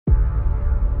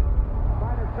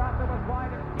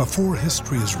Before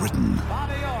history is written,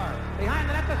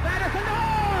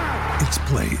 it's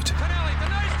played.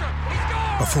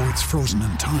 Before it's frozen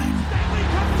in time,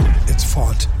 it's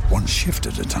fought one shift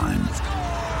at a time.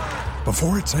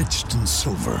 Before it's etched in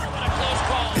silver,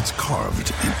 it's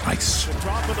carved in ice.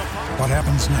 What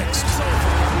happens next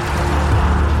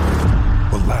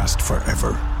will last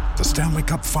forever. The Stanley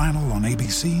Cup Final on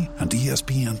ABC and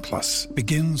ESPN Plus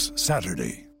begins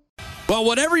Saturday. Well,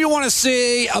 whatever you want to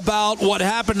say about what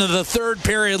happened in the third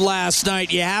period last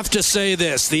night, you have to say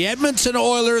this. The Edmonton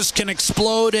Oilers can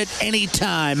explode at any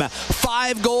time.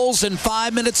 5 goals in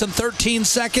 5 minutes and 13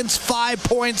 seconds, 5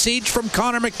 points each from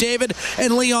Connor McDavid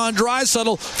and Leon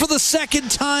Draisaitl for the second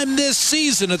time this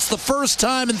season. It's the first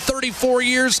time in 34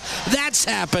 years that's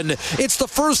happened. It's the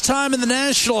first time in the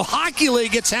National Hockey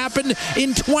League it's happened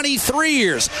in 23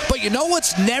 years. But you know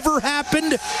what's never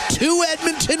happened? 2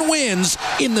 Edmonton wins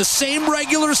in the same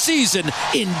regular season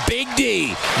in Big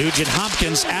D. Nugent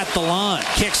Hopkins at the line.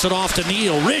 Kicks it off to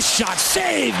Neal. Wrist shot.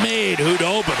 Save made.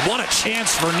 Khudobin. What a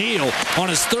chance for Neal on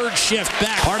his third shift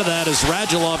back. Part of that is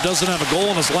Radulov doesn't have a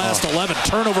goal in his last 11.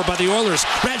 Turnover by the Oilers.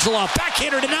 Radulov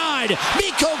backhander denied.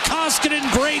 Mikko Koskinen,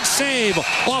 great save.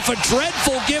 Off a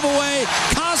dreadful giveaway.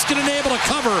 Koskinen able to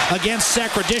cover against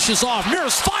Sekera. Dishes off.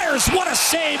 Nurse fires. What a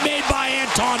save made by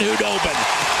Anton Khudobin.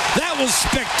 That was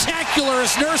spectacular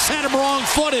as Nurse had him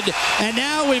wrong-footed. And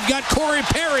now we've got Corey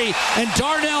Perry and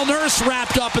Darnell Nurse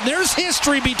wrapped up. And there's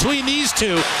history between these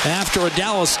two after a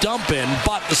Dallas dump-in.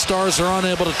 But the Stars are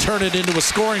unable to turn it into a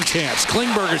scoring chance.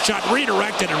 Klingberg's shot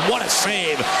redirected, and what a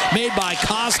save made by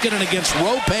Koskinen against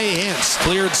Roope Hintz.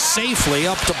 Cleared safely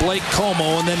up to Blake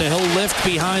Como, and then he'll lift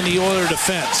behind the Oiler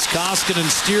defense. Koskinen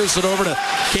steers it over to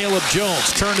Caleb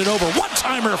Jones. Turned it over.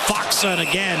 One-timer Faksa, and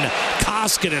again,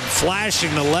 Koskinen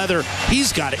flashing the leather.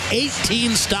 He's got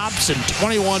 18 stops in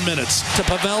 21 minutes. To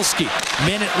Pavelski.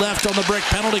 Minute left on the brick.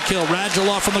 Penalty kill.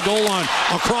 Radulov from the goal line.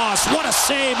 Across. What a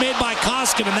save made by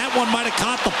Koskinen. That one might have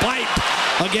caught the pipe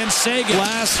against Sagan.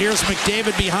 Last, here's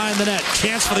McDavid behind the net.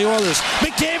 Chance for the Oilers.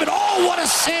 McDavid. Oh, what a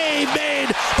save made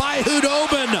by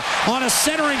Khudobin on a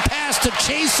centering pass to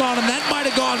Chiasson, and that might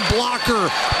have gone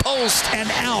blocker, post, and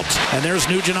out. And there's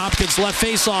Nugent Hopkins left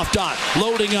face-off dot.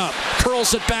 Loading up.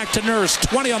 Curls it back to Nurse.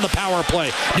 20 on the power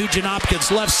play. Nugent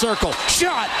Hopkins left circle.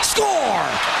 Shot. Score!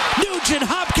 Nugent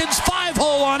Hopkins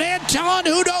 5-hole on Anton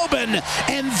Khudobin.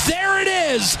 And there it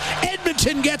is.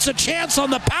 Edmonton gets a chance on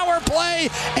the power play,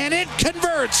 and it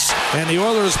converts. And the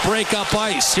Oilers break up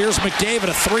ice. Here's McDavid,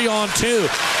 a 3-on-2.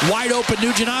 Wide open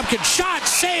Nugent Hopkins. Shot,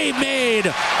 save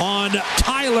made on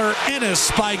Tyler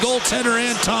Ennis by goaltender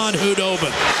Anton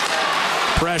Khudobin.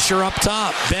 Pressure up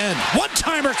top. Ben.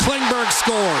 One-timer Klingberg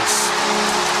scores.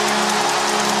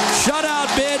 Shutout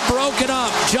bid broken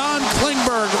up. John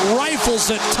Klingberg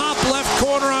rifles it top left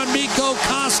corner on Mikko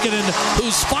Koskinen,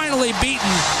 who's finally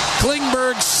beaten.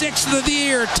 Klingberg, 6th of the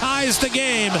year, ties the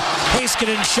game.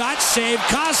 Heiskanen shot, save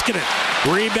Koskinen.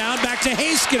 Rebound back to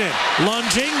Heiskanen.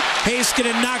 Lunging.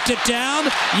 Heiskanen knocked it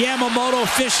down. Yamamoto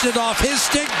fished it off his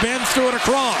stick. Ben threw it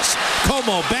across.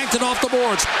 Como banked it off the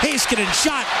boards. Heiskanen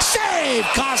shot, save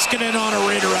Koskinen on a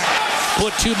redirect.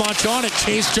 Put too much on it.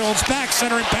 Chase Jones back,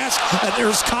 centering pass, and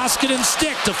there's Koskinen's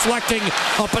stick deflecting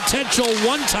a potential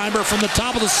one-timer from the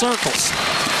top of the circles.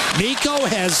 Mikko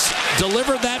has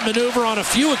delivered that maneuver on a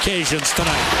few occasions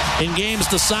tonight in games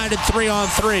decided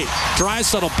 3-on-3.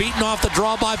 Draisaitl beaten off the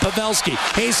draw by Pavelski.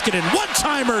 Heiskanen,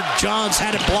 one-timer. Johns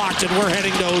had it blocked, and we're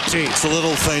heading to OT. It's the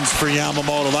little things for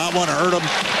Yamamoto. That one hurt him.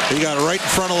 He got it right in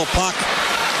front of the puck.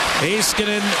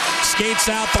 Heiskanen skates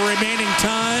out the remaining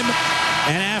time.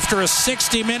 And after a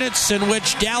 60 minutes in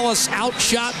which Dallas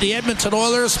outshot the Edmonton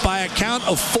Oilers by a count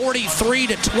of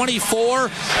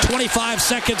 43-24, 25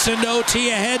 seconds into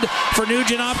OT ahead for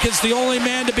Nugent Hopkins, the only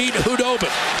man to beat Khudobin.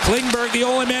 Klingberg, the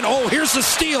only man. Oh, here's the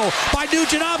steal by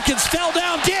Nugent Hopkins. Fell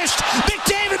down, dished.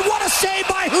 McDavid, what a save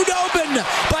by Khudobin.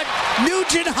 But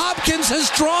Nugent Hopkins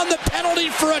has drawn the penalty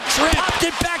for a trip. Popped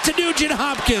it back to Nugent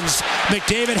Hopkins.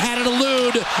 McDavid had it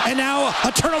elude. And now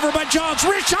a turnover by Johns.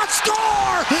 Wrist shot,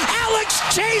 score! Alex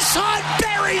Chiasson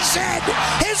buries it.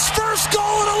 His first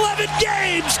goal in 11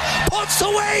 games puts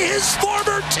away his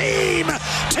former team.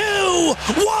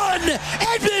 2-1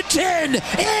 Edmonton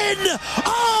in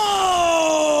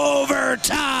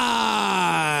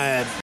overtime.